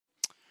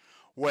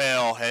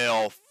Well,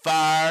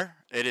 hellfire,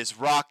 it is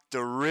Rock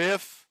the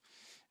Riff,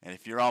 and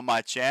if you're on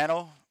my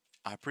channel,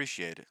 I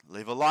appreciate it.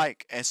 Leave a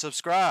like and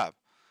subscribe.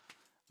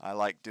 I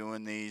like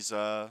doing these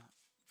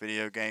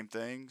video game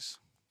things,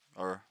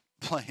 or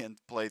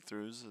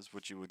playthroughs is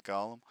what you would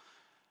call them.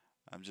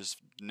 I'm just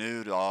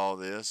new to all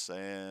this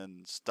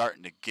and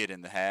starting to get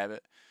in the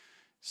habit.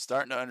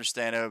 Starting to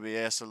understand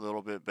OBS a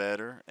little bit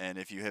better, and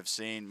if you have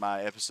seen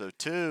my episode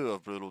 2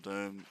 of Brutal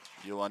Doom,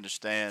 you'll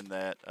understand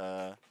that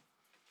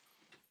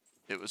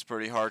it was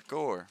pretty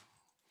hardcore.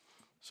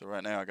 So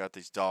right now I got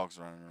these dogs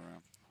running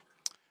around.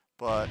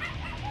 But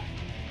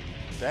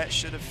that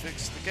should have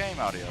fixed the game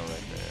audio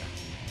right there.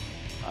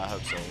 I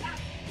hope so,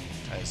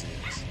 as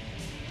is.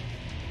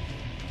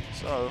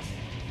 So,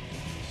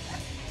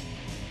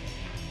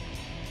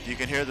 you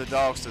can hear the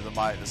dogs through the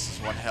mic. This is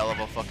one hell of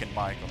a fucking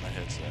mic on the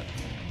headset.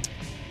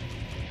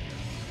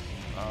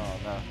 Oh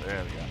no,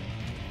 there we go.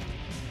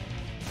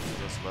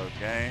 Let's load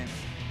game.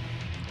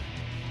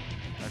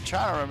 I'm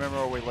trying to remember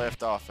where we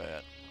left off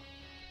at.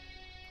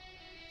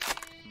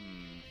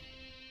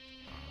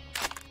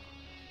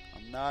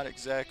 I'm not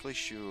exactly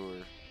sure.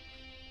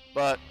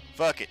 But,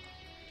 fuck it.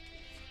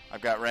 I've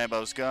got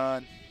Rambo's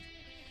gun.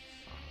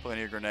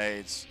 Plenty of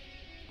grenades.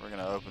 We're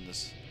gonna open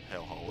this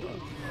hellhole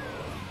up.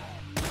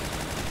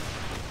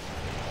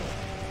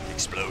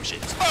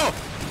 Explosions. Oh!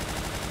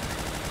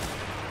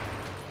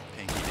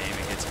 Pinky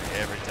Demon gets me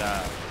every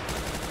time.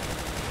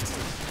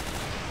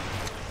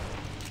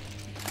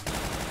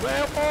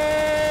 Rambo!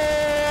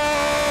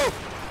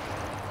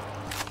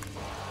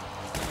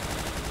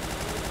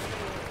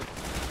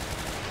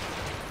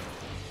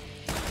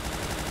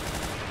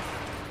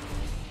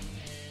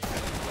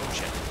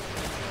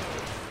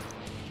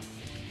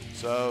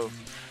 So,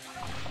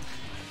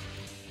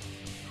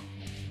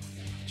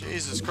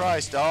 Jesus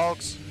Christ,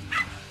 dogs.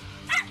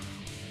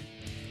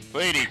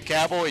 Sweetie,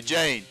 Cowboy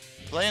Jane,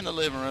 play in the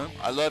living room.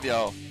 I love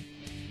y'all.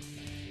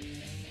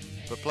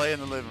 But play in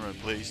the living room,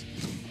 please.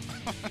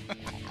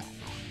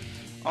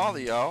 All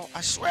of y'all,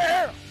 I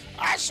swear.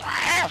 I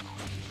swear.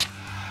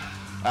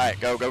 Alright,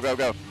 go, go, go,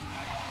 go.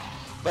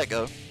 Let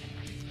go.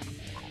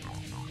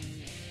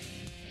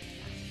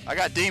 I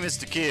got demons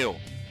to kill.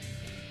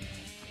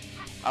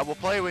 I will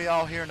play with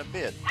y'all here in a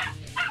bit.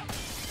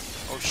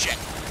 Oh shit.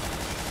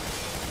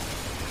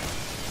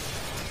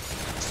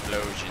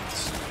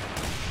 Explosions.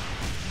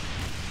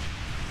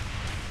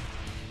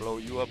 Blow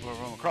you up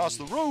from across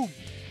the room.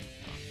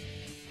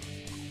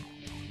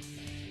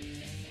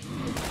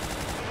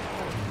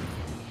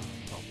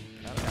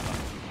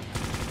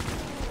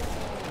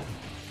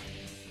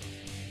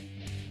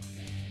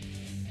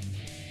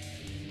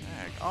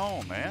 Heck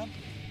on, man.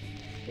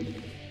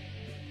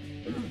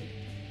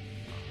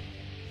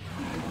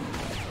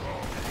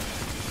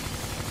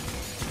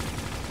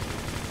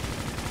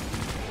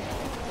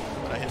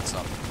 I hit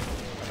something.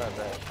 How about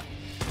that?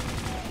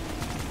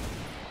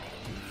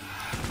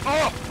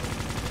 Oh!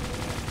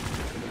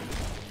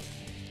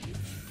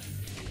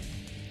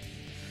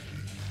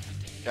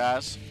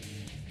 Guys.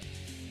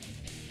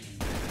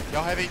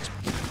 Y'all have each...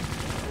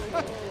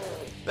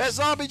 That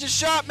zombie just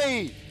shot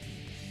me!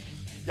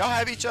 Y'all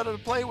have each other to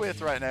play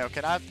with right now.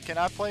 Can I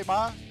play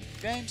my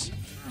games?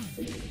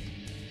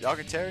 Y'all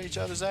can tear each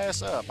other's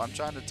ass up. I'm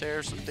trying to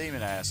tear some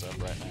demon ass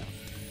up right now.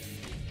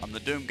 I'm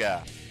the Doom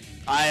guy.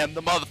 I am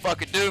the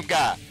motherfucking Doom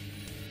guy.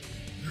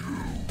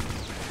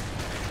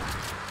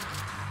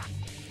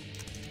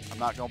 I'm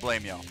not gonna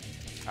blame y'all.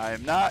 I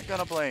am not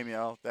gonna blame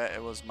y'all.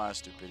 That was my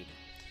stupidity.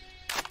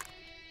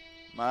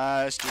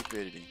 My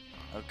stupidity.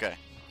 Okay.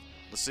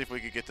 Let's see if we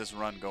can get this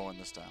run going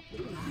this time.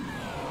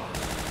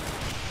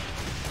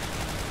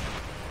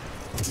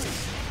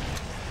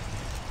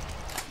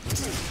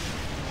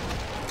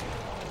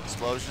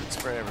 Explosions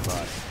for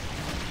everybody.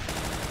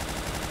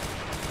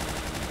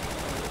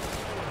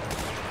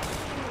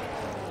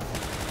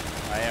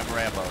 I am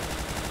Rambo.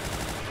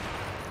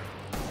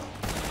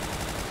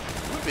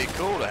 It would be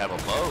cool to have a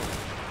bow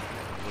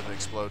with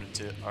exploding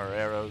tip or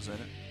arrows in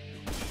it.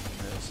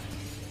 Yes.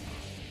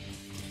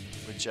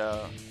 Which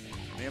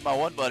me and my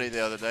one buddy the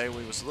other day,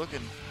 we was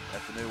looking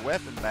at the new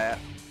weapon map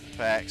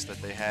packs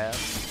that they have.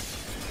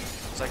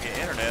 It's like the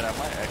internet. I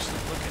might actually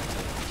look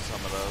into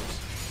some of those.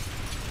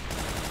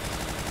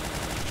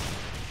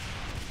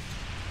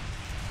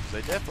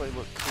 They definitely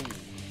look cool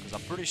because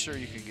I'm pretty sure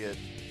you can get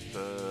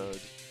the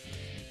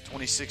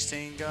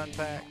 2016 gun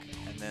pack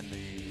and then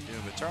the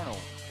Doom Eternal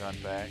gun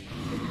pack,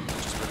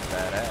 which is pretty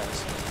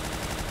badass.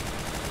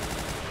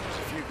 There's a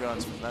few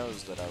guns from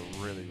those that I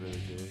really,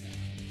 really dig.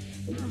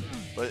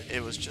 But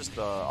it was just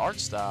the art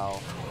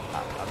style.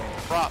 I mean,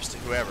 props to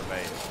whoever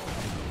made it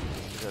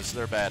because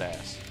they're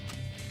badass.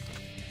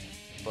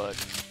 But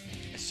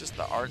it's just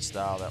the art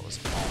style that was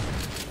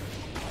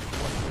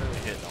wasn't really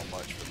hitting on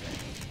much for me.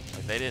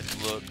 Like they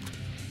didn't look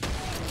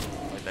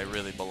like they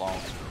really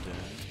belonged to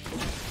Doom.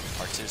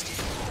 Artistic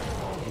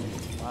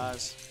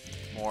wise,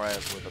 more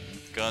as with the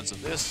guns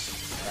of this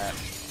pack.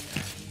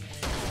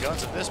 The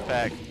guns of this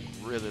pack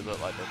really look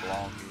like they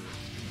belong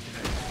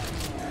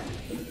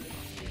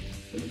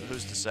to But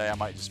who's to say I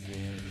might just be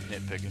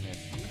nitpicking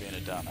and being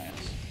a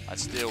dumbass. I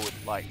still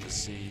would like to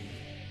see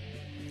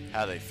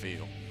how they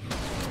feel.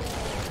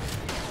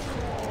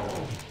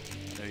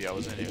 I knew y'all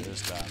was in here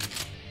this time.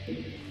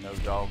 No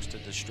dogs to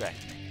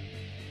distract me.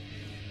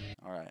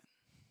 Alright.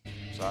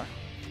 Sorry.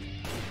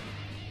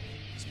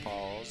 Let's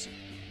pause.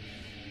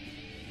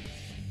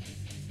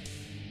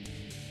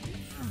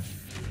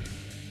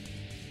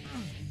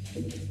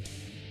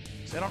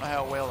 See, I don't know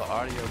how well the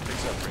audio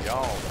picks up for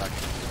y'all, but I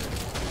can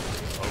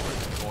over in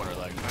the corner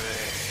like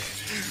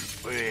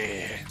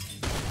bleh.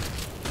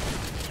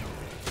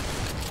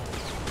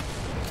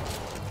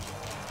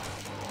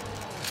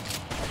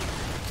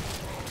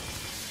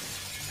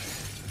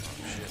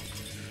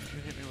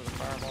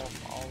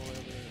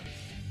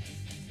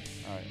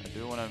 I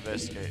do want to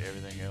investigate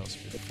everything else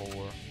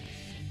before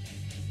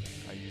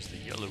I use the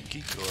yellow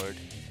key card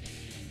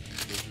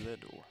to go through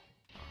that door.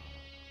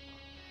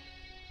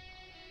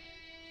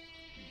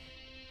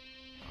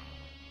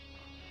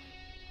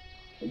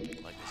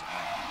 Like this.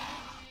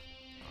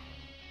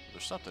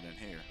 There's something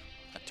in here.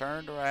 I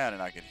turned around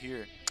and I could hear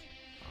it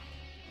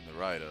on the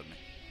right of me.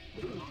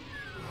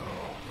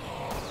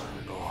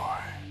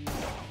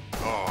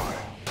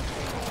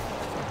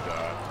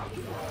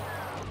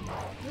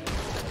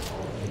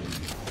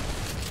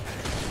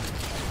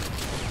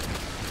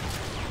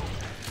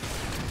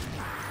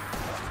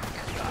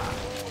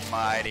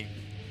 Almighty.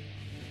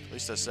 At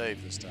least I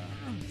saved this time.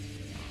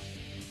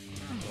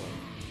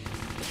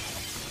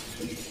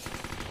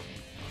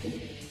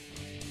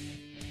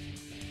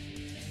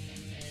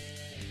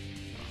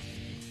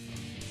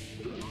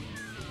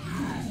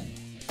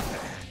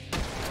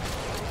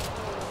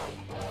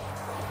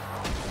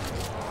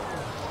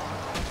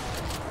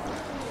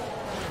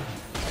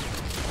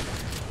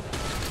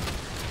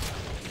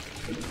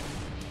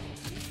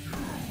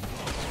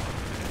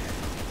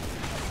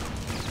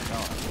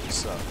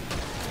 Suck.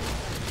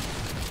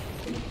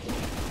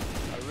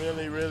 I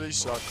really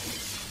suck.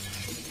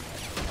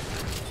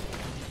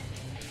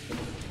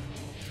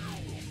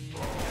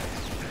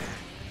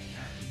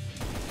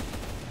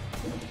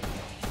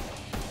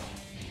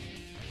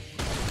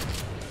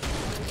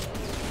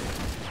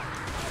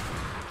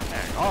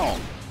 Hang on.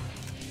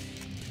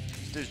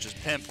 This dude's just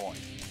pinpoint.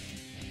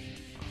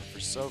 For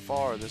so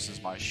far, this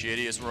is my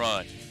shittiest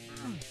run.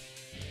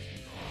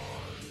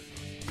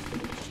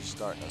 It's just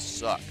starting to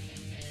suck.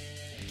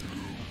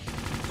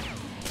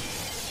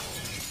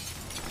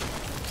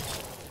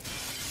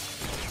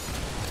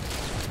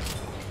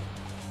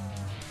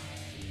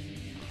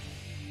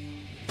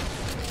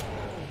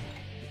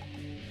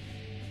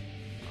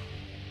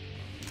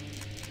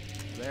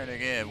 There and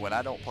again, when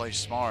I don't play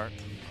smart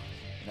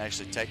and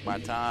actually take my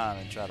time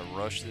and try to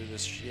rush through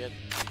this shit,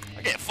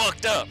 I get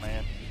fucked up,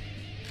 man.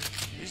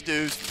 These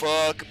dudes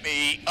fuck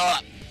me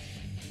up.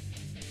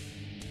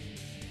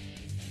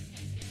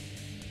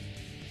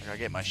 Like I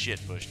get my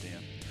shit pushed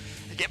in.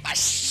 I get my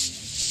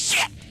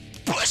shit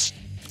pushed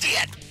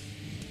in.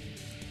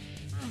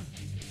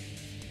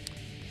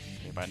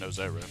 Anybody knows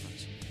that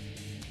reference?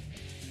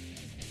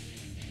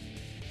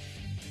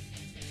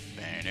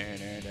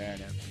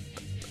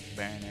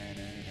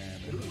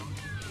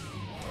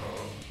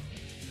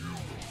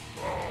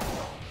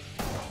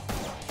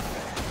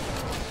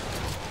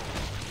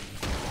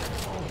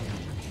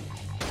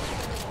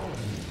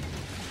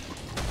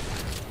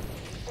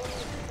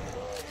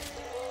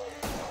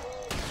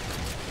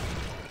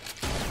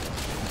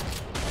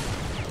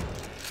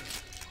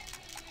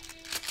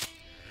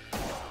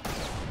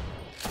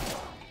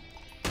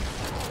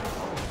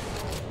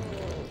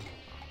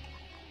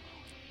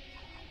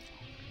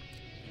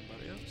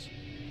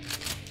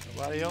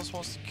 Anybody else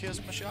wants to kiss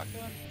my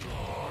shotgun? Go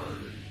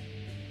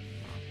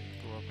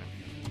up in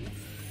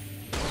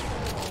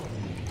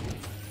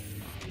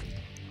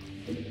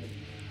here.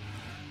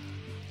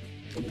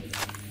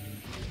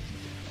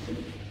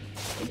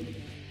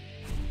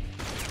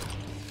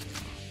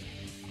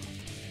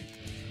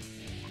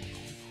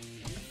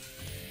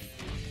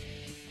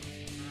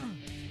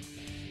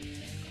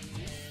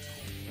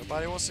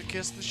 Nobody wants to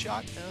kiss the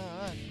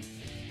shotgun.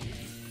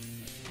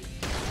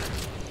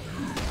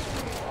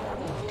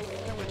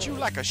 You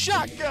like a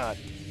shotgun.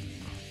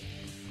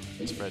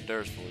 It's Fred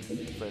Durst for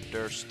you. Fred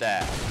Durst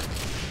style.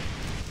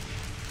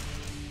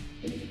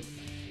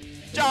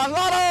 John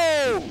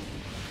Lotto!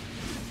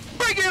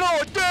 Bring it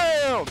on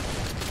down!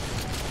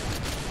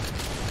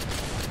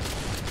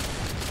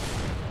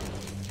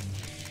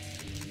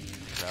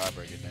 That's how I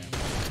break it down.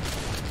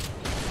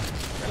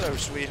 Hello,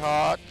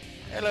 sweetheart.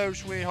 Hello,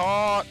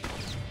 sweetheart.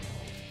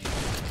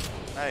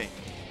 Hey,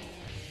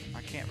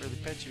 I can't really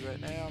pet you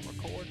right now. I'm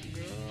recording,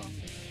 girl.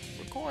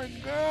 Recording,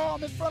 girl.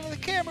 I'm in front of the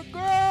camera,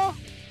 girl.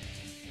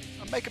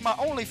 I'm making my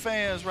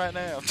OnlyFans right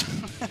now.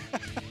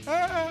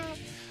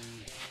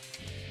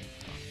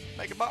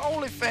 Making my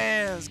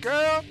OnlyFans,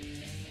 girl.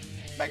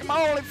 Making my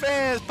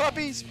OnlyFans,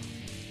 puppies.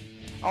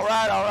 All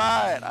right, all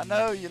right. I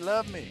know you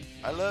love me.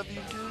 I love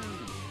you too.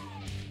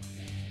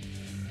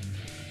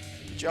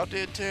 But y'all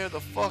did tear the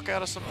fuck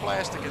out of some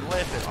plastic and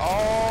left it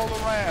all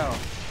around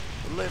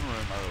the living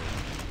room area.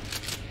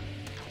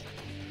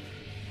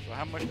 So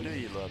how much do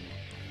you love me?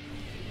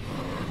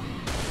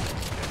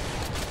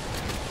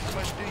 How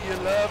much do you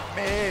love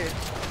me?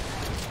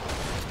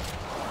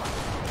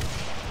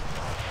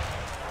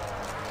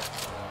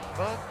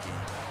 Fuck you.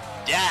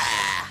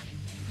 Yeah!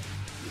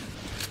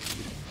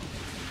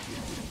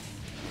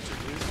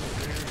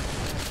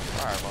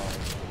 Fireball.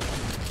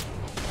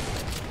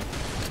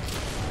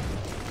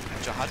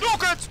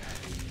 Hadoukens!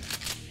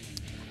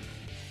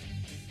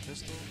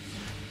 Pistol.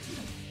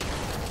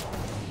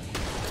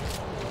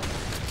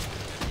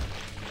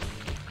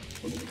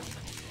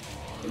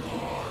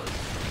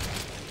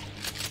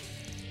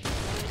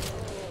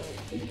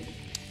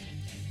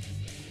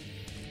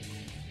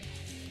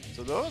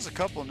 So there was a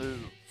couple new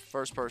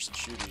first-person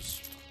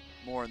shooters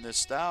more in this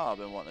style I've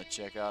been wanting to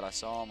check out. I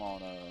saw them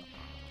on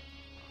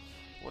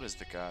what is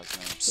the guy's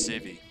name?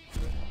 Civi.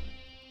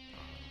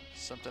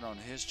 Something on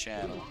his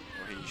channel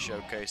where he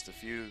showcased a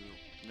few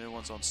new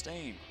ones on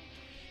Steam.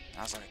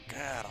 I was like,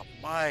 God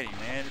almighty,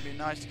 man, it'd be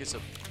nice to get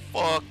some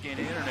fucking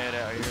internet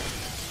out here.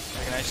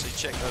 I can actually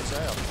check those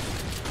out.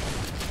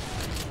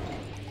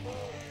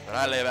 But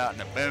I live out in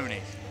the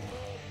boonies.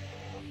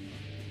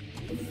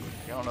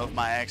 I don't know if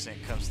my accent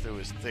comes through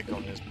as thick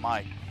on this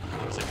mic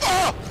as it,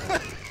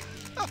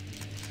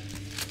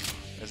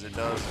 as it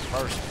does in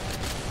person.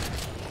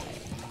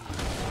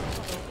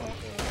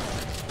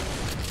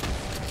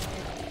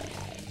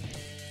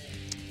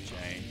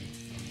 Jane,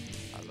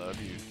 I love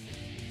you,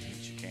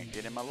 but you can't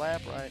get in my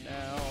lap right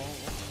now.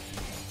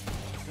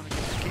 You're gonna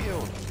get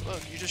killed.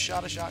 Look, you just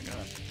shot a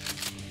shotgun.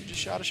 You just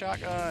shot a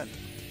shotgun.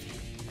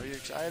 Are you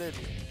excited?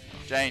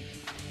 Jane.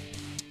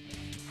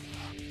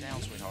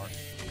 Down, sweetheart.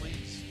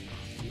 Please.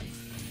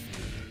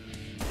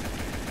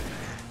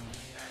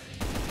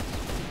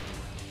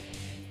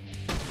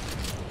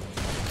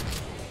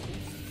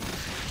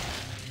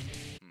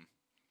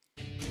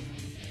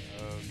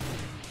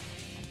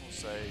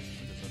 Save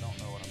because I don't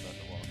know what I'm about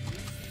to walk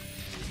through.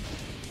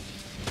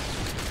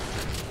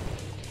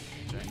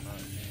 Jane,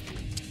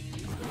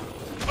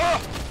 oh!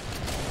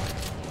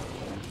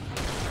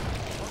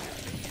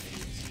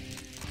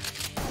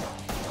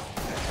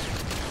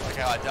 Like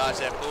how I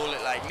dodged that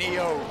bullet like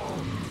Neo.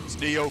 It's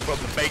Neo from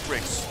the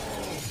Matrix.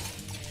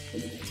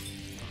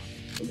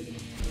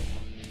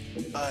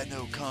 I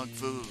know Kung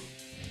Fu.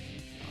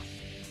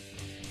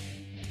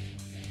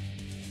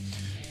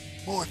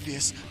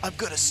 Morpheus, I'm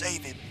gonna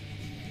save him.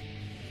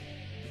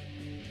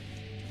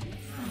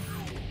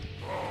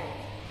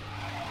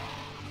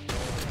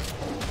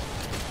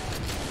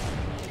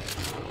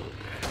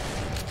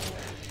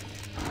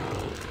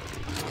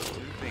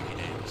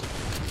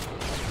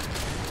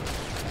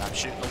 I'm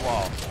shooting the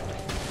wall.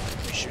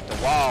 Let me shoot the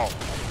wall.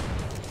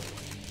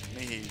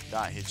 Me, he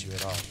not hit you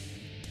at all.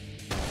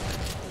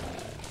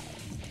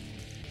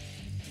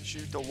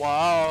 Shoot the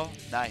wall,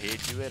 not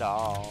hit you at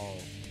all.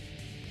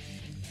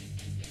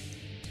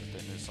 Put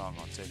that new song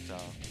on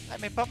TikTok.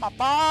 Let me put my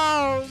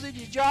balls in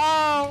your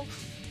jaw.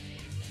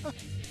 Oh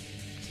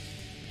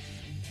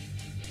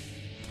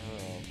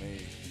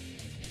me.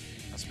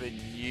 I spent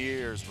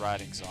years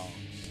writing songs.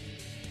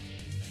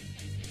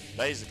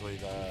 Basically,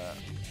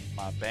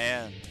 my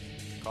band,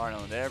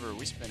 Cardinal Endeavor,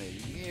 we spent a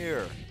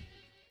year,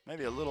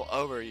 maybe a little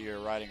over a year,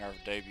 writing our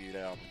debut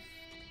album.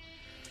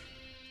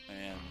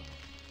 And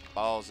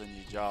Balls in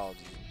Your Jaw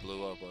just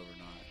blew up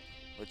overnight,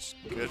 which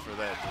good for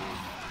that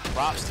dude.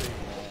 Props to you,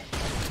 man.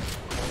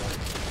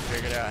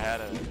 Figured out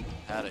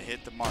how to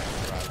hit the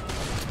market right.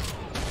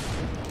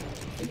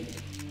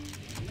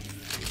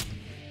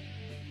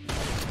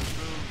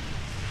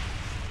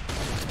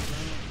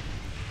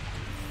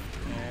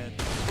 And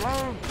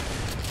boom!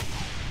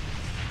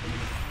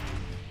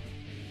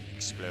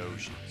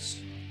 Explosions.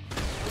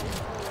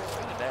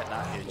 How did that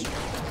not hit you?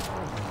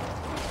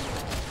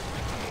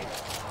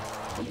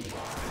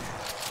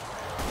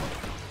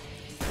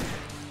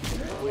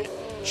 Quit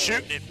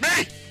shooting at me!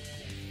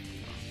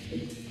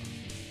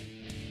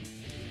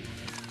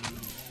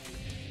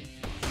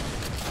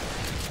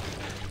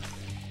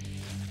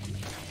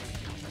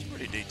 That's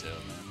pretty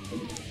detailed,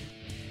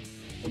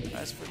 man.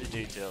 That's pretty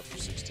detailed for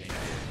 16-bit.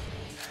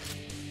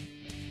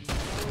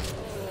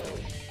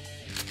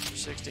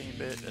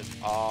 16-bit is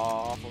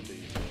awful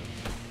detail.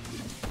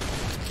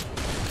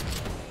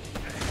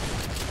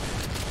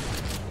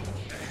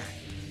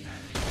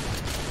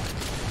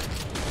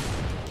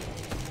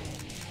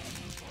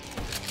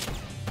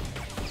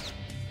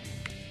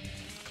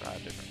 Try a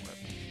different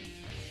weapon.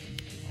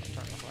 I'll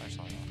turn the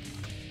flashlight on.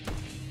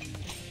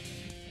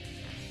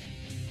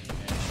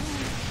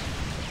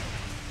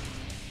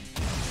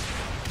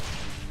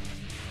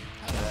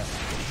 How did that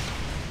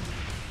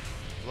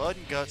happen? Blood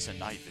and guts and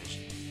night vision.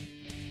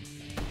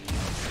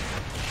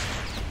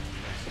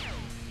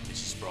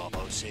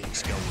 Bravo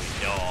 6 going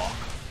dark.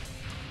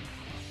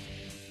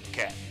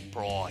 Captain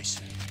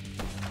Price.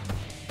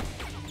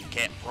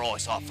 Captain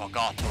Price, I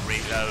forgot to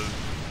reload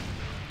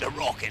the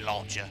rocket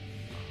launcher.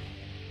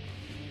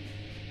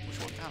 Which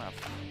what kind of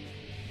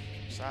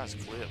size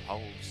clip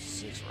holds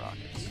 6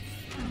 rockets?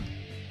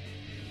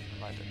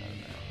 I'd like to know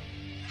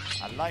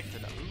that. I'd like to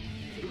know.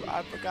 Ooh,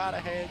 I forgot I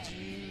had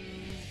you.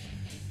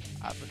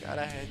 I forgot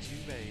I had you,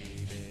 baby.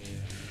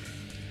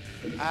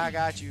 I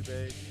got you,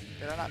 baby.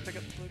 Did I not pick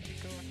up the blue key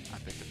card? I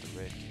picked up the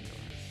red key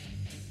card.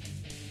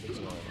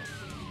 So,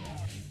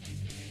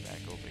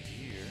 back over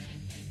here.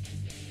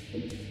 The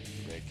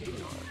red key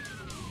card.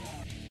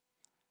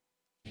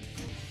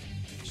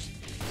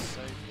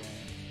 Save game.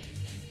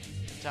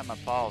 Every time I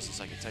pause, it's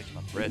like it takes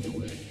my breath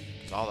away.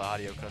 So all the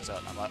audio cuts out,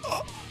 and I'm like,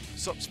 oh,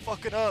 something's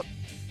fucking up.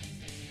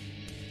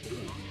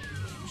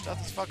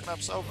 Nothing's fucking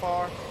up so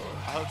far.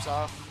 I hope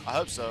so. I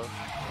hope so.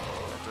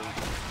 After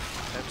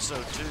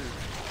episode 2.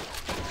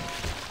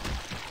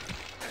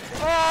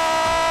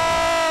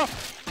 Oh!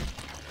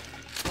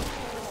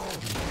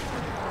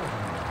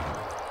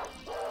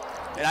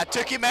 And I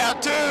took him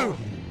out too. I'm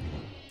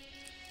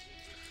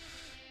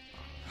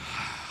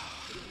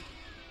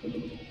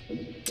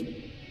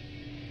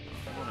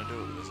gonna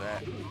do it with his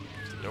axe.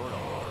 The door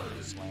don't work.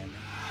 It's slamming.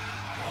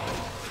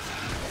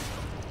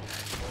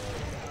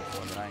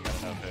 Well, then I ain't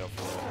got enough help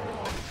for it.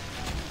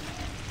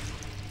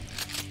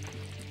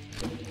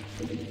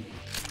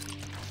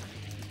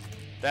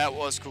 That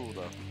was cool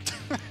though.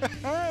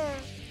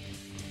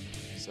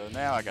 So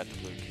now I got the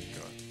blue key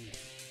card. I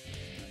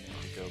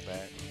need to go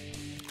back.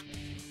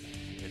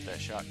 Get that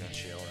shotgun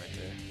shell right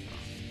there.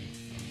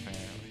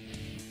 Apparently.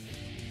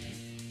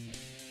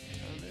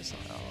 Oh, this.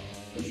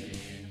 Oh, shit.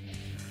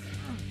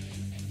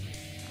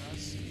 I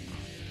see.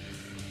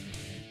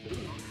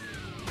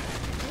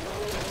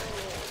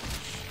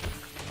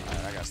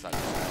 Alright, I gotta stop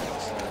using that.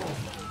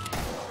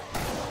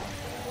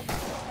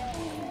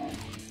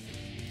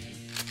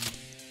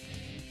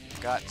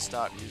 Got to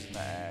stop using the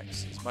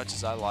axe. As much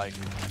as I like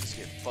it, I just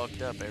get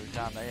fucked up every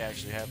time they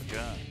actually have a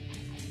gun.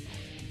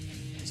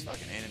 These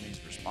fucking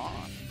enemies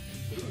respond.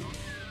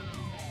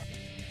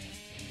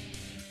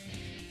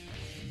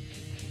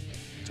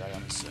 Which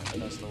I'm assuming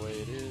that's the way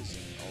it is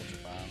in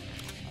Ultraviolent.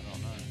 I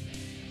don't know.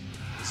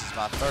 This is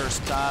my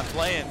first time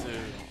playing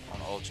through on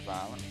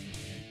Ultraviolent.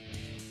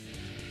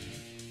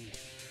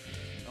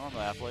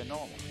 Normally I play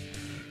normal.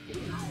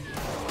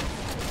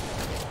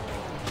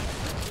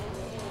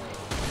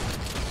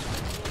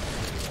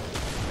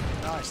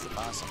 Nice to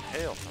find some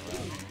health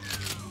around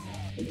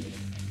here.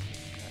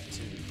 Got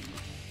 2.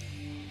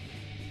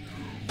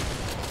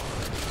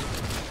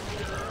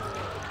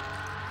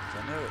 I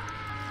knew it.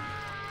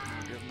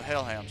 Give him the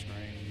Hellhound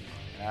screen.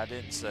 And I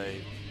didn't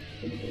save.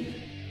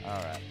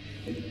 Alright.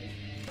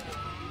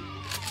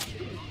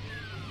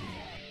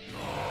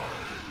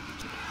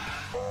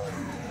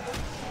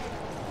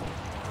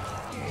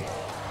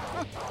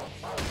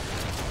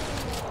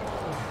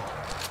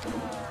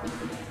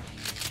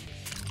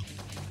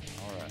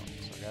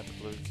 Got the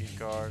blue key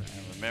card,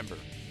 and remember,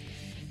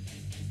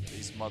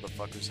 these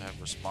motherfuckers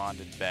have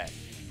responded back.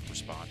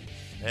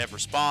 They have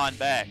responded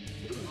back.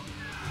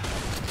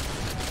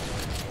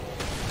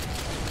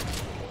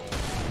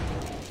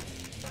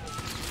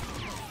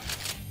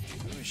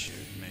 Who is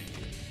shooting me?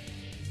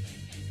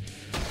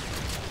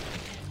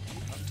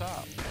 Up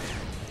top. I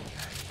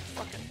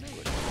fucking knew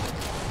it.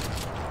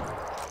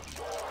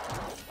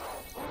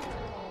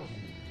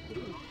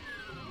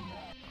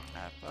 I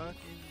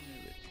fucking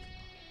knew it.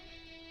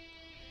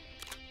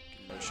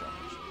 No shot.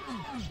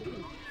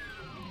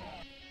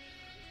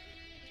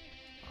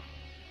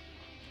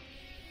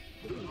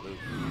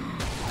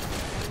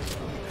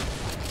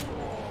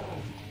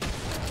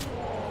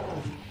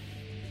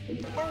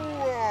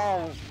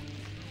 Oh!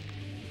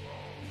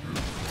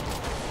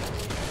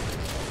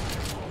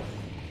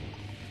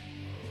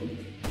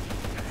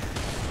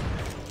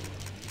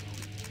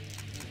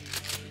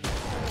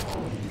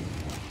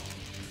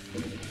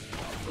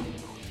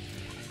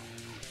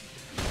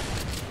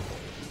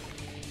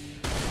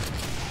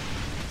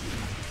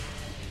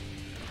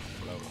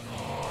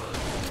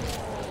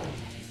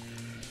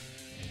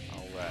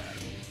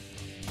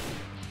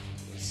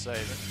 Save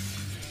it.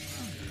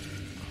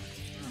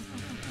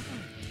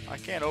 I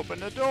can't open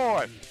the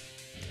door.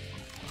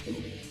 You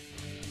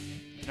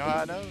know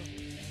how I know?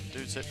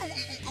 Dude said,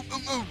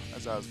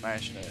 as I was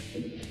mashing it.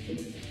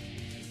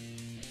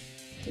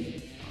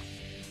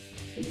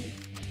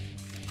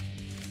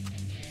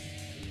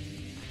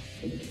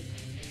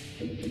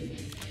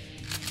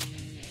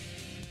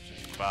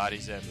 Just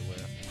bodies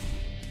everywhere.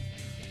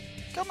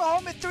 Come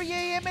home at 3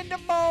 a.m. in the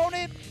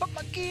morning. Put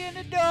my key in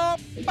the door.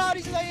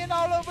 Bodies laying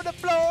all over the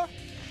floor.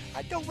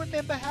 I don't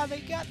remember how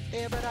they got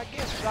there, but I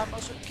guess I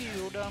must have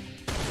killed them.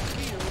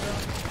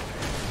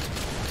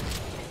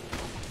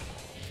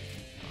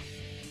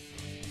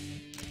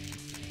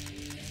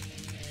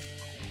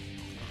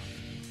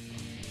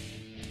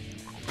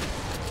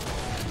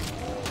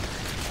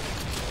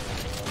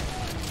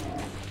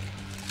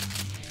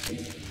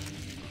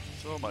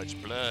 So much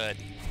blood.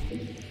 This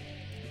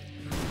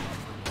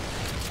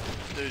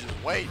dude's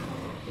just waiting.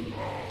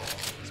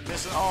 He's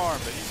missing an arm,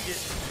 but he's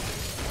getting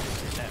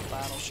that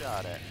final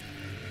shot at.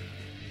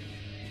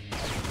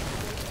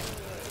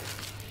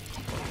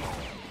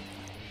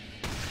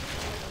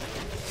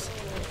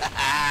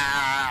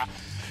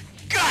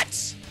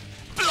 Guts!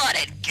 Blood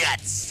and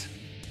guts!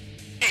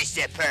 It's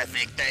the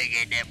perfect thing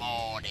in the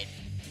morning.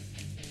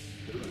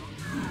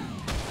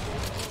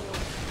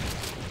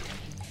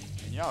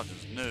 y'all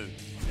just knew.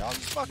 Y'all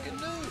just fucking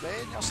knew,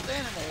 man. Y'all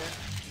standing there.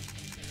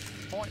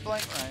 Point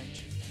blank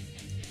range.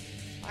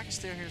 I can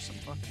still hear some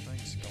fucking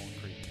things going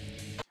creepy.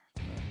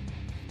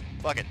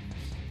 Fuck it.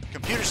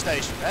 Computer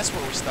station. That's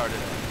where we started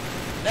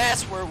at.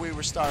 That's where we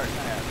were starting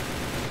at.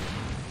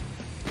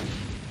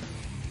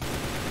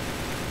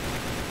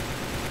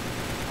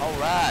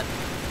 Alright.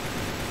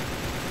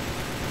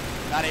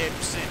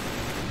 98%.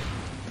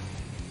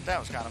 That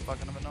was kind of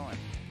fucking annoying.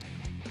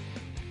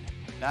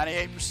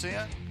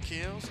 98%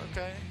 kills,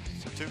 okay.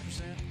 So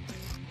 2%.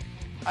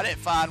 I didn't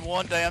find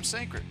one damn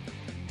secret.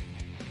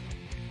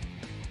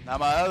 Now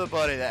my other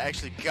buddy that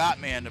actually got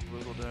me into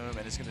Brutal Doom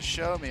and is going to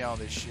show me all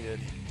this shit,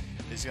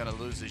 he's going to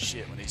lose his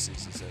shit when he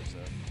sees this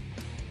episode.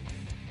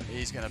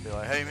 He's going to be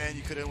like, hey man,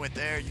 you could have went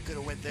there, you could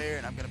have went there,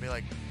 and I'm going to be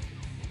like,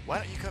 why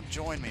don't you come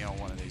join me on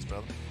one of these,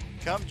 brother?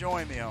 Come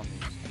join me on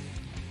these.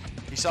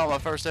 He saw my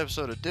first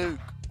episode of Duke,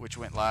 which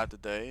went live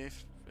today,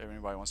 if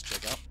anybody wants to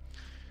check out.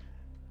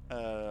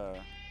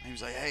 He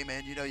was like, hey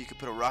man, you know you could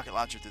put a rocket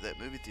launcher through that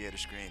movie theater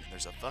screen and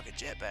there's a fucking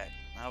jetpack.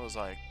 And I was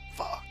like,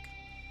 fuck.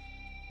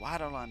 Why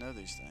don't I know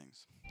these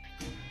things?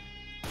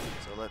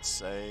 So let's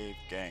save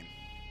game.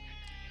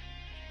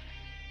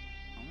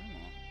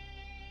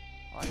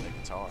 I like the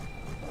guitar.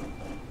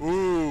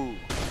 Ooh.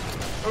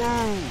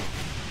 Ooh.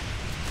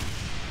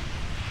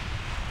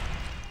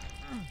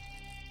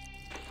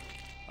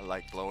 I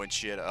like blowing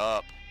shit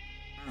up.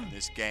 And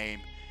this game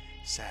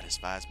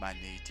satisfies my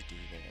need to do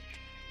that.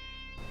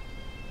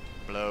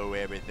 Blow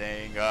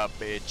everything up,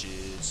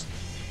 bitches.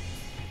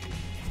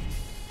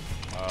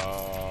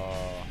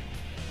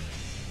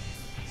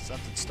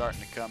 Something's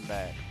starting to come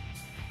back.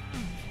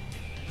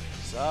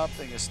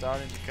 Something is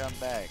starting to come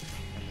back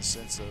in the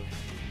sense of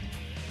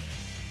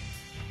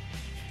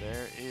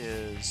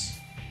there's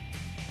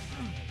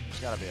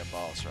gotta be a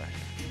boss right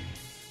here.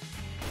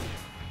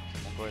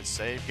 I'm gonna go ahead and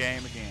save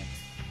game again.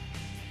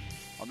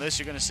 On this,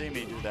 you're gonna see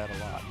me do that a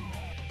lot.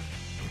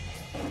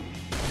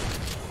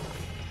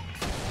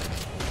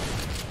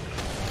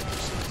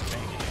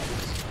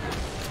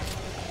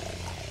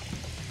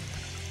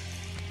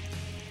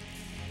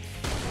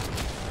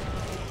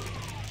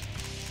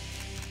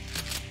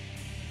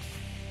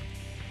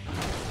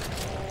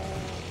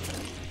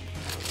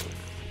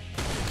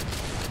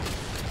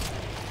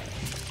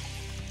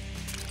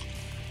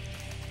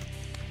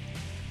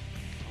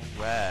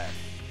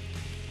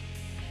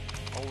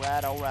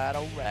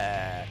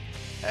 Alright.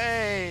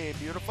 Hey,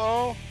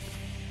 beautiful.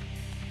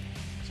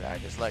 So I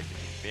just like to be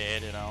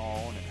bedded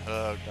on and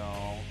hugged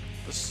on.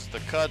 This is the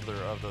cuddler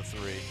of the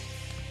three.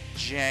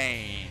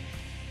 Jane.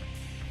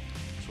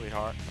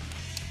 Sweetheart.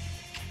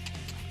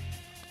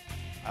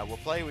 I will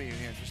play with you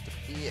here in just a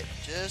bit.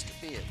 Just a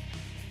bit.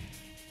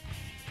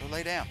 Go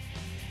lay down.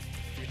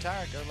 If you're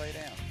tired, go lay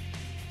down.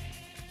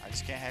 I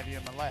just can't have you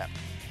in my lap.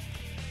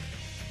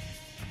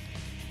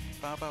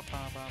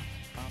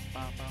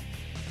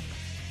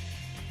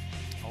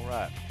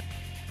 Alright.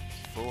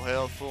 Full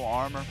health, full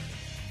armor.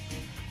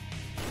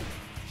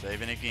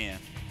 Saving again.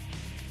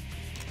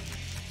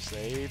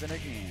 Saving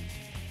again.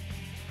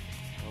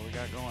 What we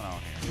got going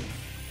on here?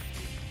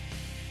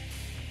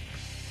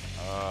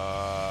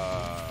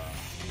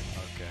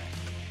 Okay.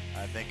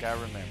 I think I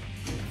remember.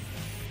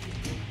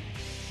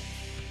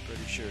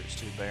 Pretty sure it's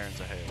 2 Barons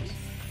of Hells.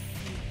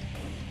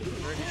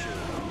 Pretty sure.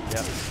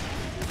 Yep.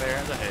 2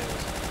 Barons of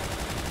Hells.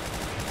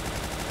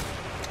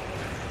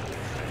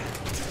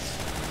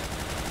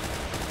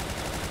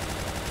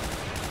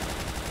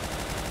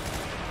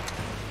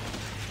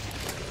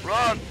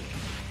 Run!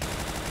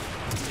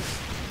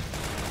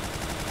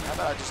 How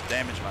about I just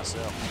damage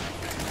myself?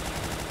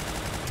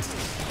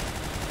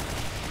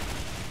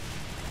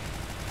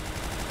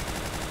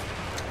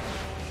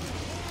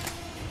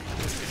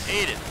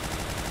 Eat it! Of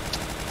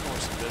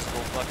course,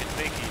 invisible fucking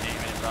pinky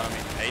demon in front of me.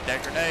 Ate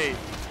that grenade.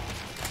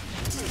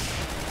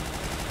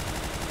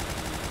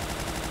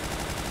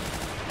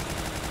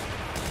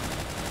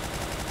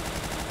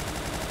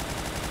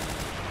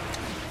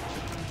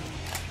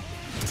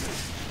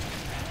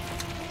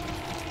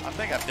 I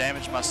think I've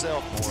damaged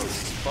myself more with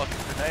these fucking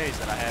grenades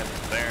than I have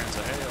these Barons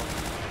of Hell.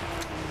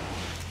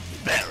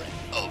 Baron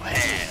of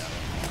Hell!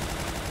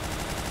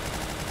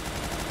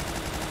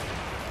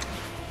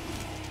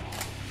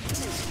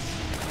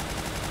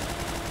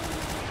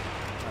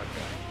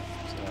 Okay,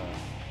 so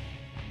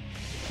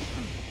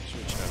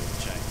switch over to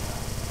chain.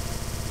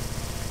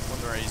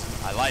 One reason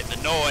I like the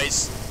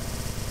noise.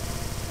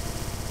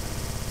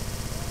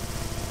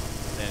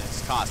 And then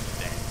it's constant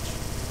damage.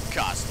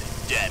 Constant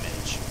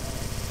damage.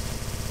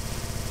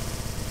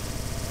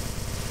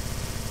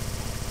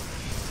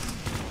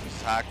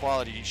 High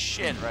quality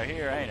shit right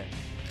here, ain't it?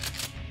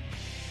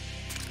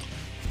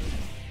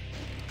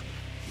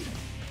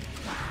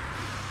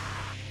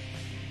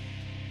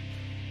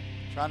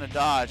 Trying to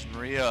dodge and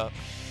re-up.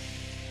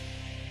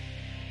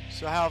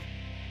 So how...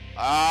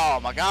 Oh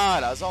my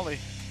god, I was only...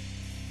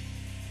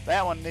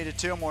 That one needed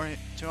 200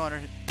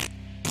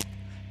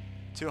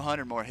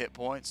 more hit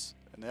points.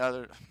 And the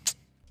other...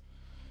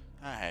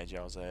 I had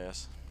y'all's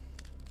ass.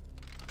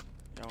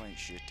 Y'all ain't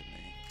shit to me.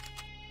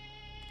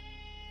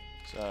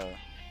 So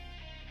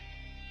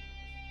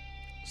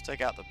let's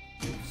take out the.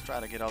 Let's try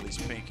to get all these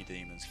pinky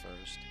demons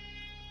first.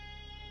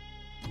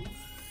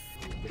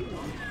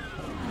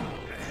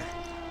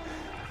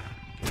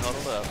 Get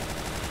huddled up.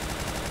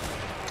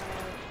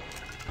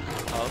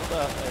 Huddled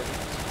up, baby.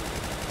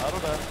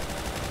 Huddled up.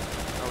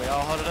 Are we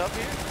all huddled up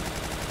here?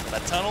 Did I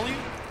tunnel you?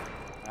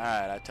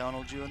 Alright, I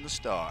tunneled you in the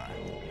star.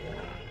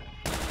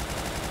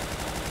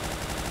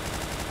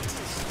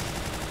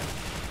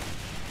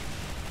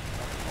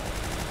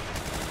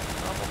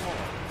 Couple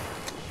more.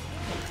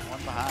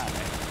 One behind me.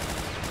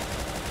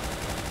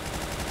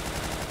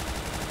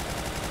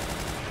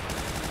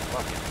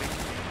 Fucking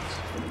pinky demons.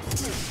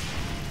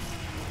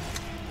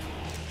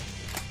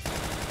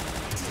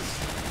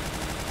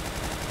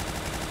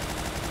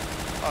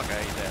 Fuck, I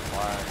ate that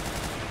fire.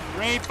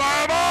 Green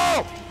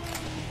fireball!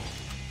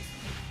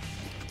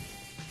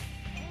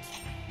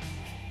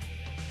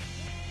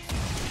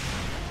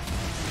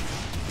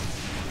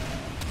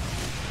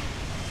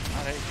 I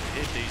hate to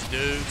hit these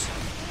dudes.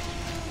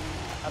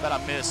 How about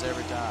I miss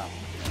every time?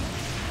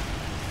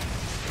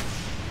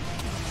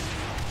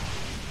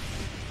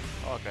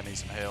 Fuck, I need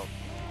some help.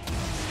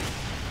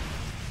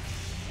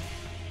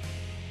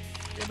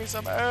 Give me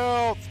some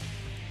help!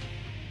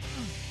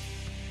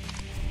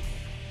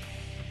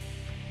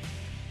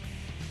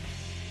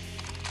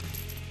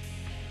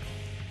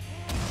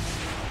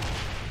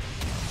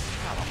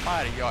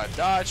 Almighty, y'all have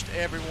dodged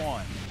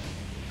everyone.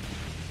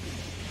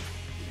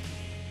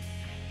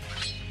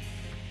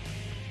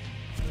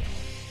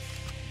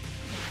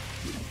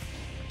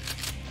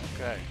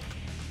 Okay.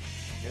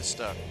 Get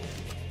stuck.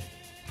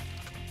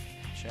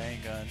 Chain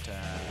gun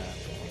time.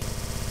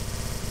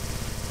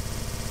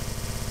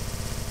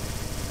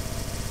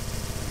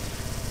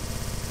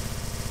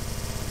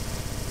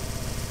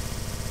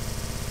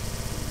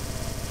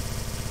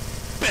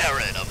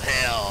 Baron of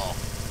hell!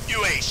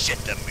 You ain't shit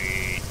to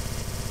me!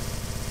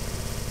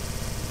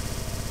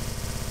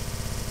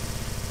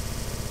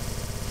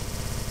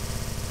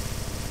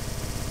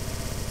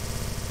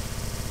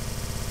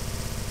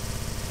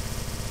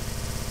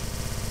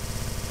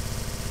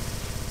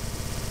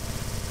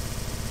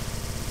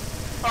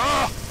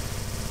 Oh!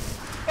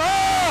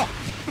 Oh!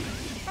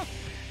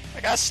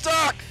 I got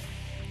stuck!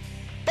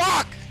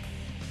 Fuck!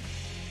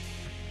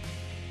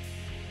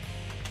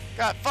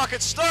 Got fucking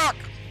stuck!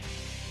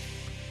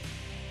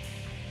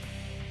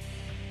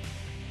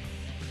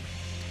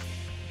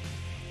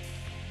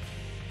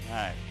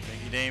 Alright,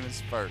 pinky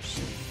demons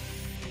first.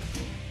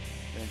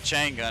 Then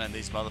chain gunning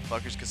these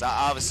motherfuckers because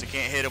I obviously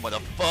can't hit them with a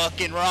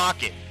fucking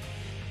rocket.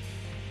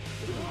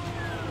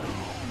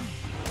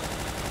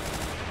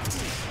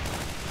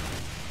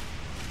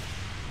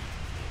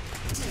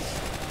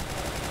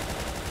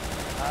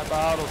 I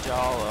bottled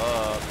y'all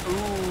up.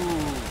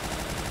 Ooh.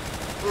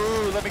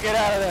 Ooh, let me get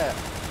out of that.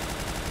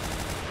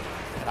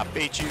 And I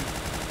beat you.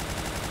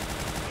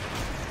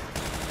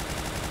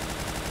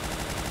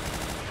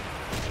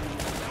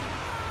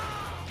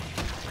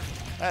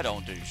 That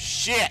don't do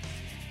shit.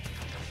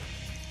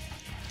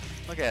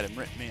 Look at him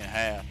rip me in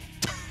half.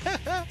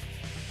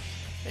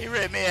 He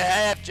ripped me in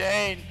half,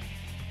 Jane.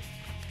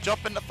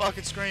 Jump in the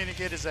fucking screen and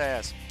get his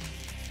ass.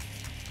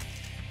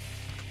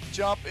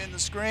 Jump in the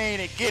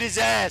screen and get his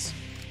ass.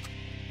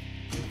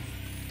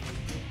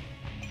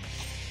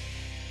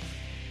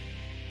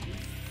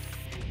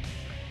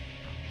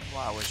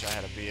 Well, I wish I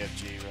had a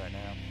BFG right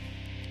now.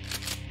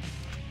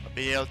 A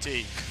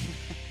BLT.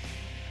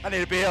 I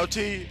need a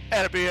BLT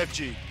and a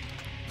BFG.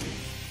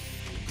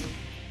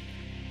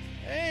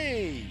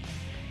 Hey!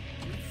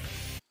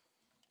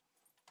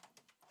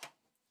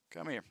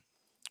 Come here.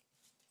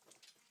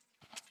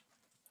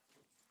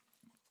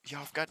 Y'all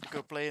have got to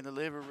go play in the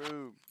living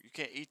room. You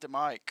can't eat the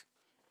mic.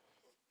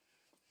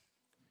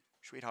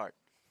 Sweetheart.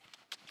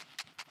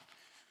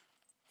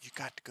 You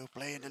got to go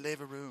play in the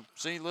living room.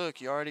 See,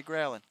 look, you're already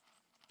growling.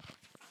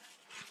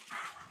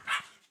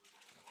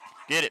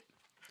 Get it.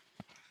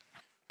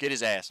 Get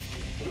his ass.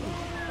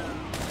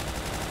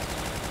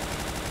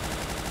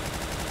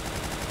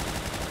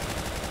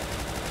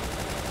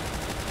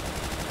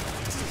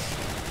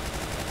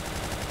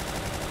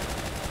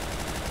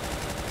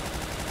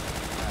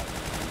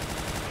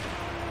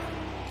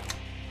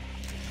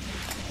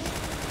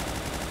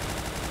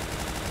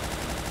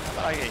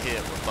 I get hit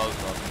with both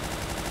of them.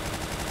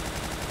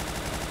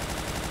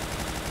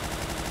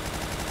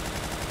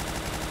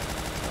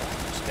 How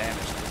much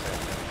damage does that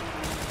do?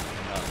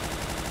 Nothing.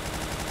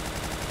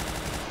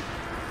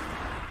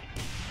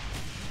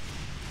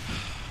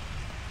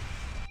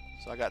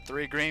 So I got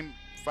 3 green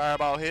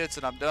fireball hits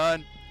and I'm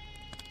done.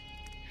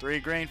 3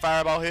 green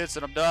fireball hits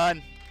and I'm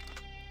done.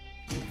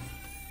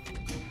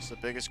 It's the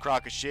biggest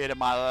crock of shit in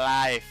my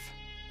life.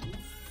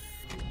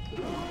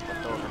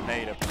 I'll throw a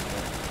grenade up in there.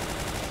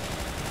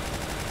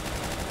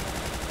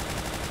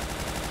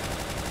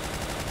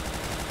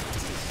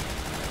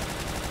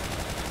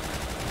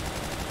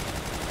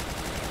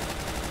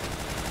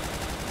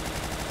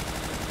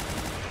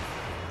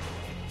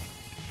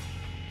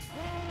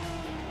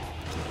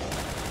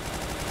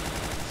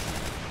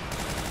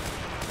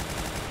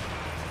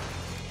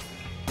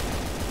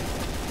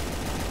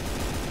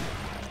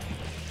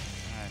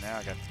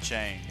 I got the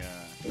chain gun.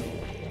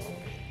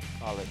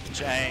 Call it the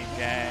chain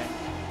gang.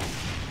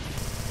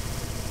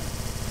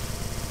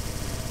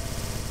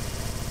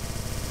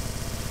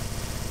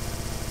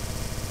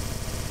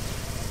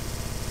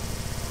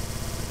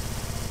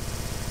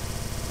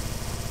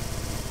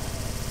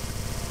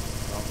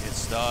 Don't get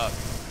stuck.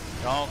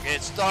 Don't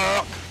get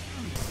stuck.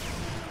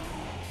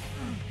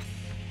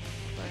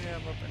 What do I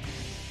have up in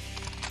here?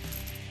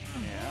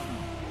 Yeah.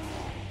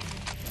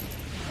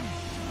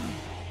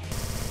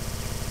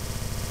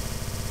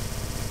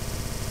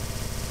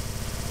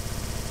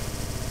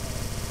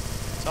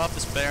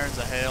 Toughest barons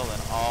of hell in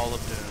all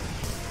of Doom.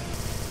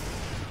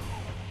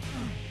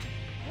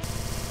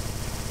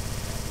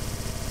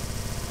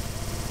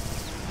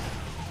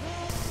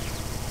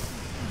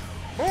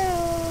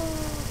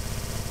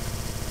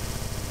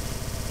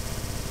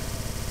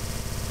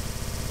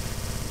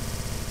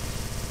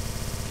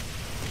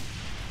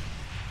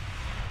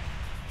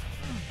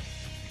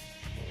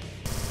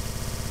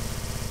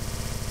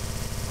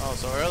 Oh,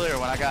 so earlier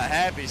when I got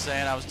happy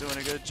saying I was doing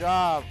a good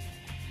job,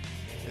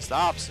 it's the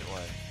opposite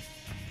way.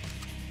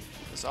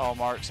 This all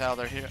marks how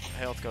their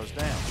health goes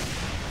down.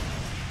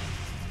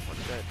 What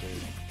did that do?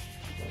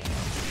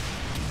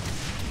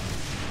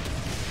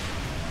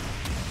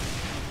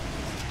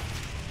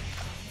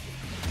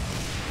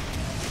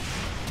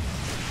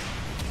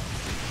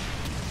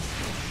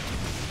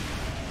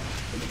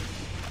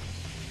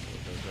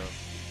 Go.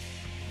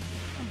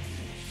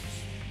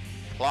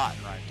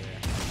 Plotting right there.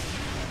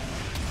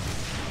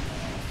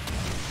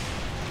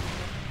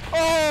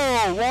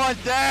 Oh, one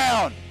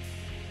down!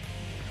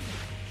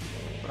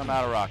 But I'm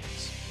out of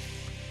rockets.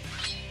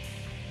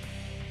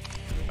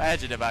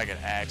 Imagine if I could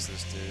axe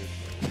this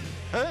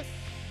dude.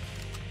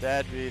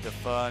 That'd be the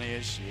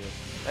funniest shit.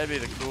 That'd be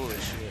the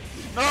coolest shit.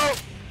 No!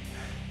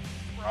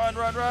 Run,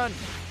 run, run!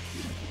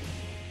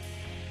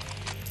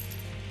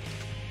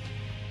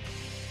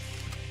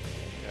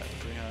 Got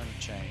 300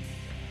 chain.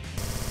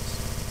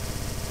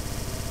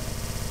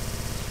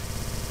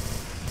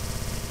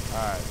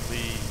 Alright,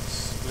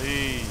 please,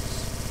 please.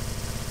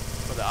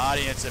 For the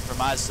audience and for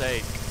my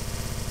sake,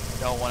 I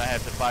don't want to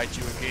have to fight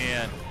you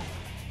again.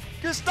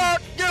 Get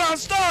stuck! Get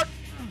unstuck!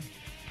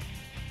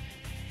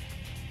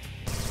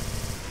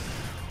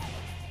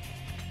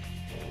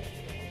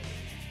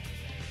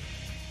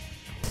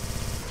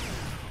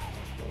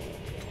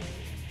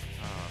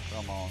 Oh,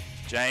 come on.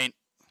 Jane,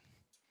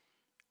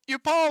 you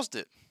paused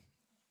it.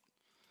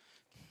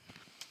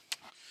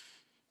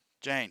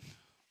 Jane,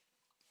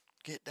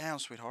 get down,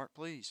 sweetheart,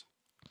 please.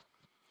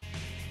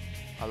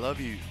 I love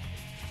you.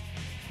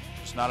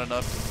 It's not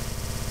enough to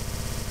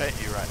pet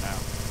you right now.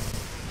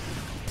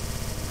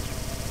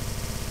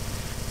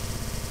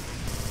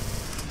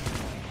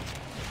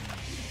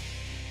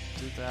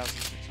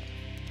 $2,600.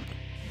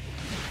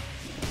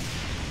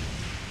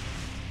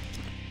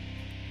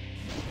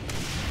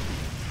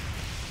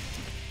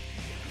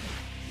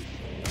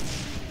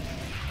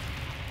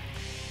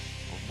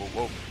 Whoa,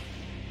 whoa, whoa.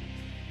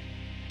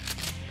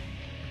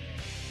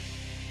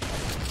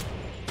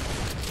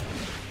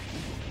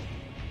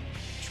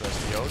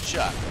 Trusty old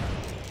shotgun.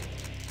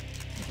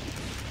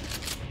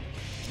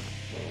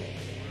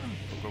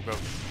 Go, go, go.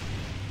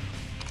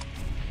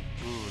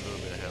 Ooh, a little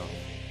bit of health.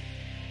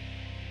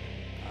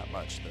 Not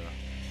much, though.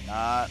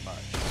 Not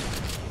much.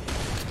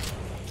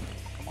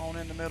 Come on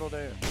in the middle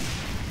there.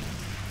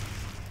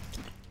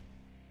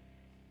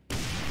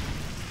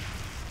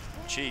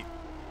 Cheap.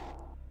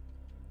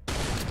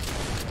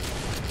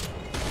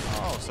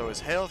 Oh, so his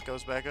health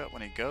goes back up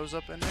when he goes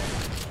up in there?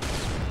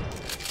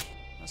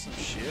 That's some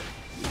shit.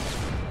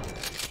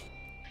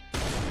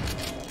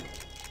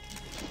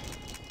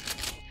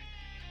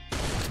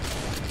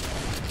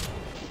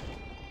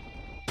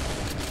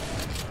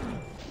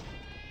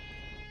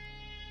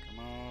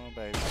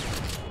 Baby.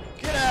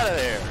 Get out of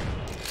there!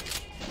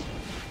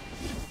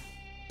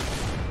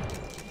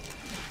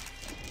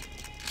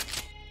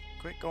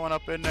 Quit going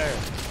up in there.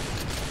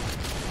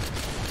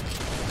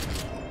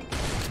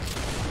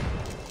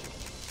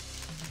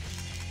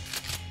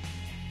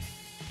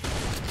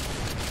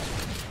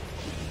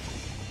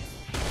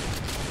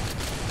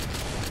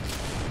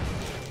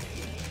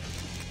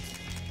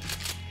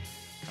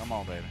 Come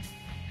on, baby.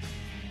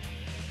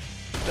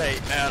 Stay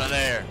out of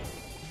there.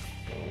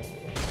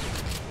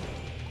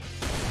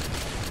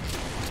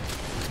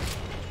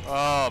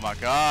 Oh my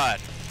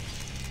God.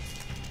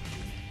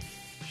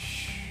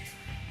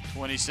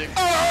 26.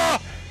 Oh!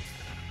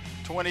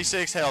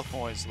 26 health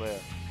points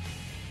left.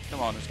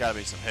 Come on, there's gotta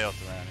be some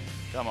health around here.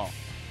 Come on.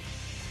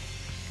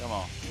 Come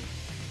on.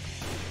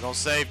 We're gonna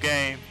save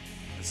game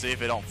and see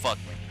if it don't fuck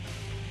me.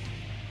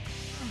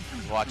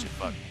 Watch it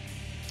fuck me.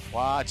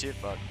 Watch it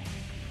fuck me.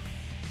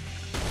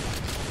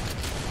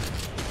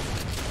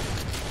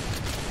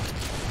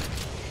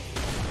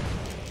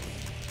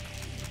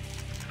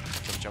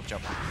 Jump,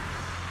 jump, jump.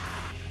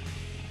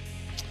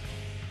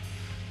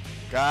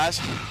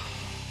 Guys,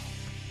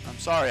 I'm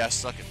sorry I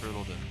suck at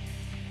Brutal Doom.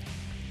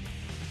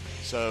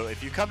 So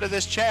if you come to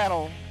this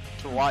channel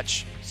to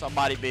watch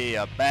somebody be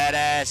a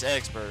badass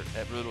expert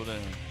at Brutal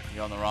Doom,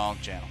 you're on the wrong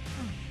channel.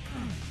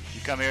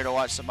 you come here to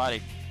watch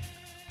somebody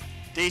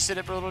decent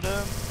at Brutal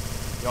Doom,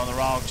 you're on the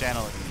wrong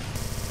channel again.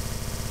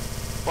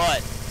 But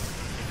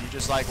if you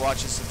just like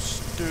watching some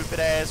stupid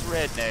ass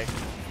redneck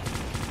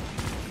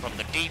from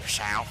the deep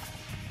south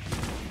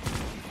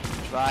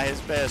try his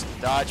best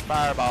to dodge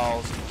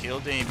fireballs and kill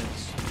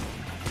demons,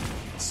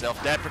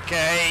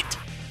 self-deprecate,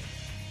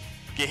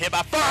 get hit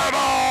by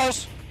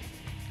fireballs,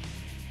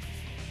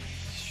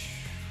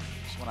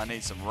 that's when I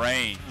need some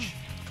range.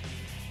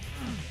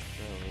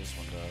 Oh, this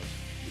one does.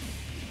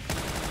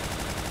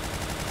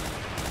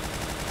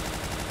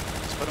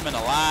 Let's put him in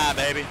a line,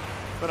 baby.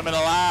 Put him in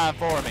a line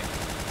for me.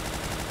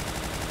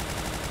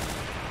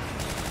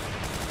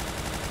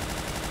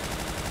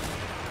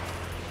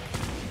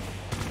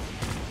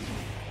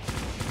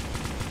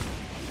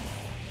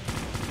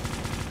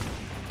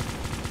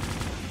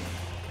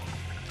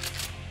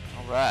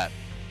 All right.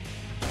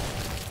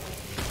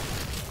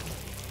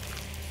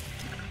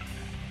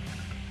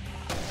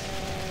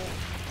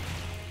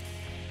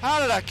 How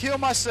did I kill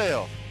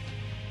myself?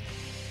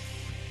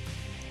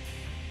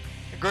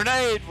 The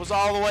grenade was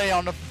all the way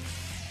on the...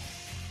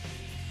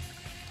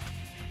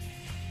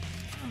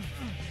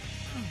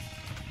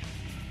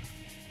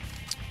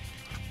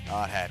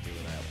 Not happy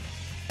with that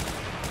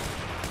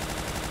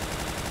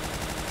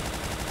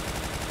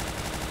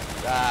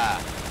one.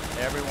 Die.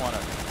 Every one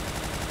of them.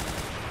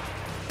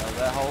 Now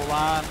that whole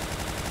line.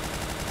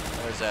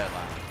 There's that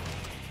line.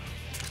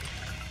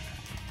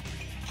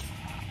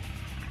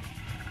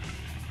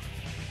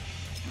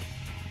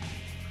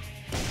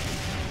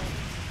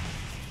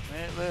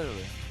 Man,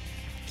 literally.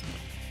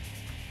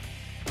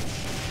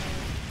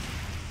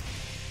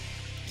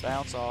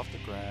 Bounce off the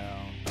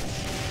ground.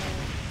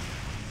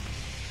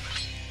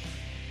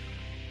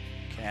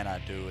 Can I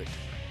do it?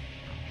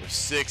 With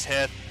 6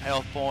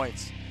 health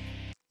points.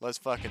 Let's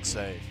fucking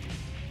save.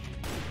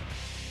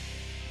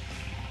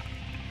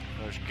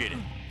 Let's get it.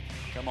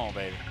 Come on,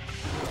 baby.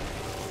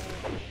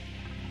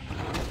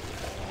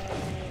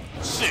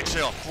 6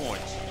 health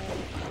points.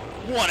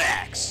 1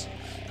 axe.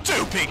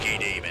 2 pinky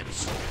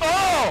demons.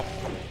 Oh!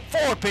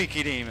 4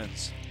 pinky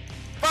demons.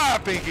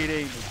 5 pinky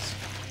demons.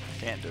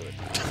 Can't do it.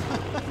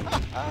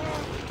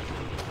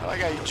 I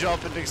like how you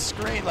jump into the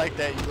screen like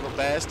that, you little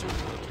bastard.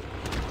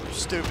 You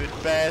stupid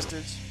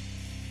bastards.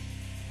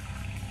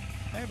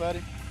 Hey,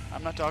 buddy.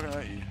 I'm not talking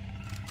about you.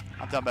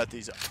 I'm talking about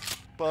these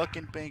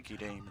fucking pinky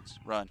demons.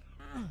 Run.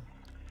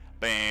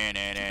 Y'all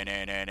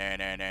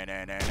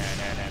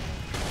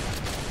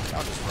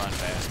just run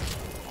fast.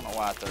 I don't know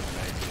why I threw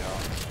grenades at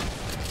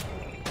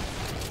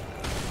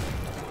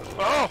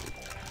y'all. Oh!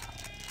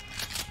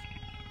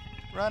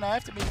 Run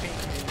after me, pinky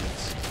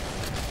demons.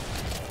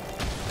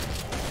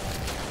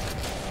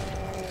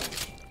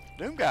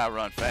 Doom guy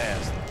run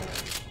fast.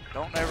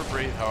 Don't ever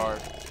breathe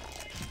hard.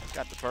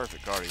 Got the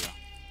perfect cardio.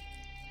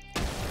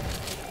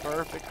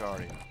 Perfect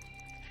cardio.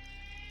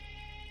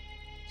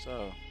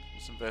 So,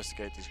 let's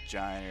investigate this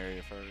giant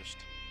area first.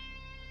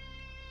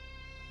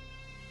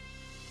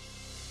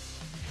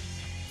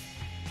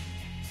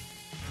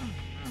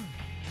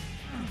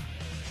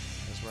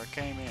 That's where I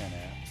came in at.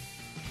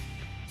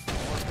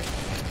 More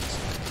pinky demons.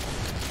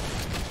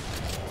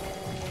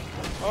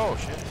 Oh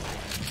shit.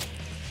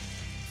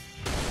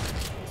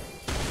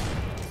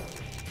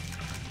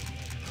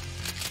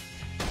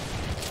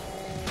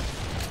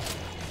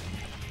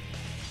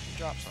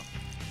 Drop some.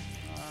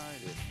 I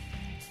did.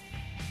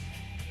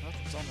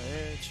 Nothing's on the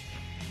edge.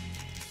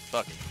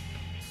 Fuck it.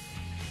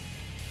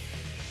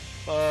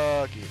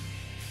 Fuck it.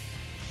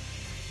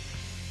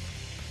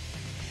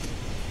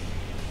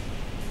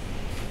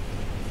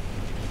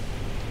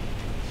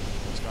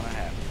 What's gonna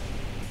happen?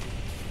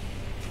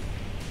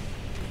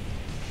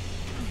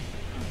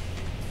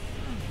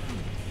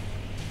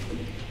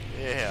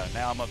 Yeah,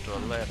 now I'm up to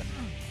 11.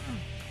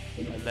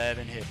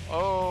 11 hit.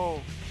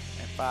 Oh,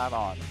 and 5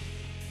 on.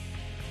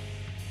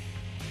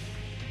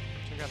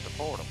 Check out the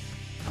portal.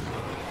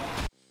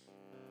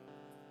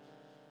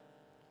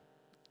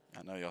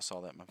 I know y'all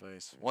saw that in my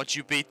face. Once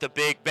you beat the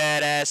big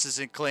badasses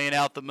and clean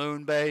out the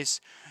moon base,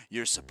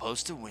 you're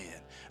supposed to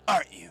win.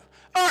 Aren't you?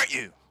 Aren't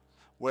you?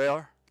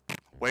 Well,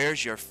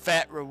 where's your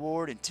fat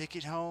reward and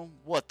ticket home?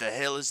 What the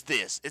hell is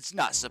this? It's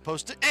not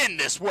supposed to end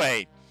this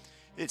way.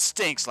 It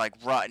stinks like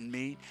rotten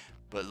meat,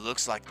 but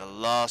looks like the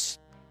lost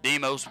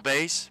Demos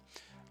base.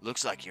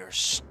 Looks like you're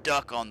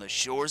stuck on the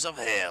shores of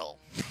hell.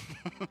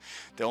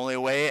 The only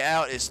way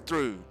out is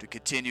through. To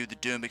continue the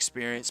Doom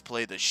experience,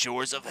 play The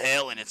Shores of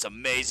Hell and its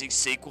amazing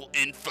sequel,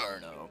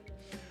 Inferno.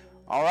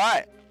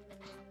 Alright.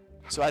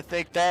 So I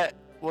think that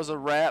was a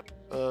wrap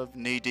of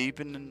Knee Deep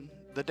in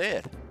the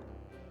Dead.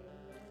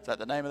 Is that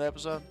the name of the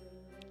episode?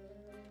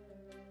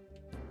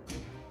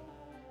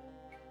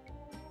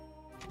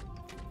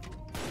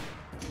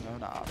 No,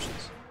 not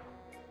options.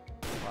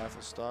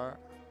 Rifle start.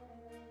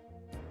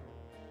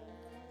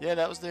 Yeah,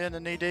 that was the end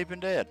of Knee Deep in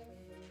Dead.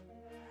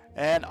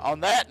 And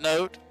on that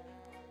note,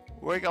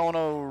 we're going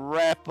to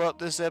wrap up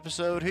this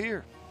episode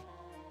here.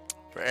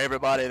 For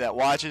everybody that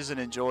watches and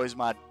enjoys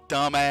my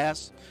dumb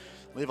ass,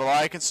 leave a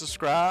like and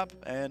subscribe.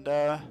 And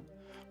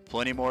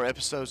Plenty more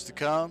episodes to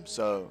come,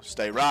 so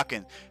stay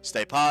rocking,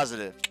 stay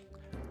positive.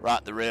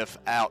 Rock the Riff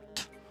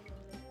out.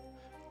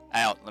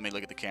 Out. Let me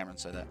look at the camera and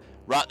say that.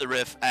 Rock the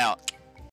Riff out.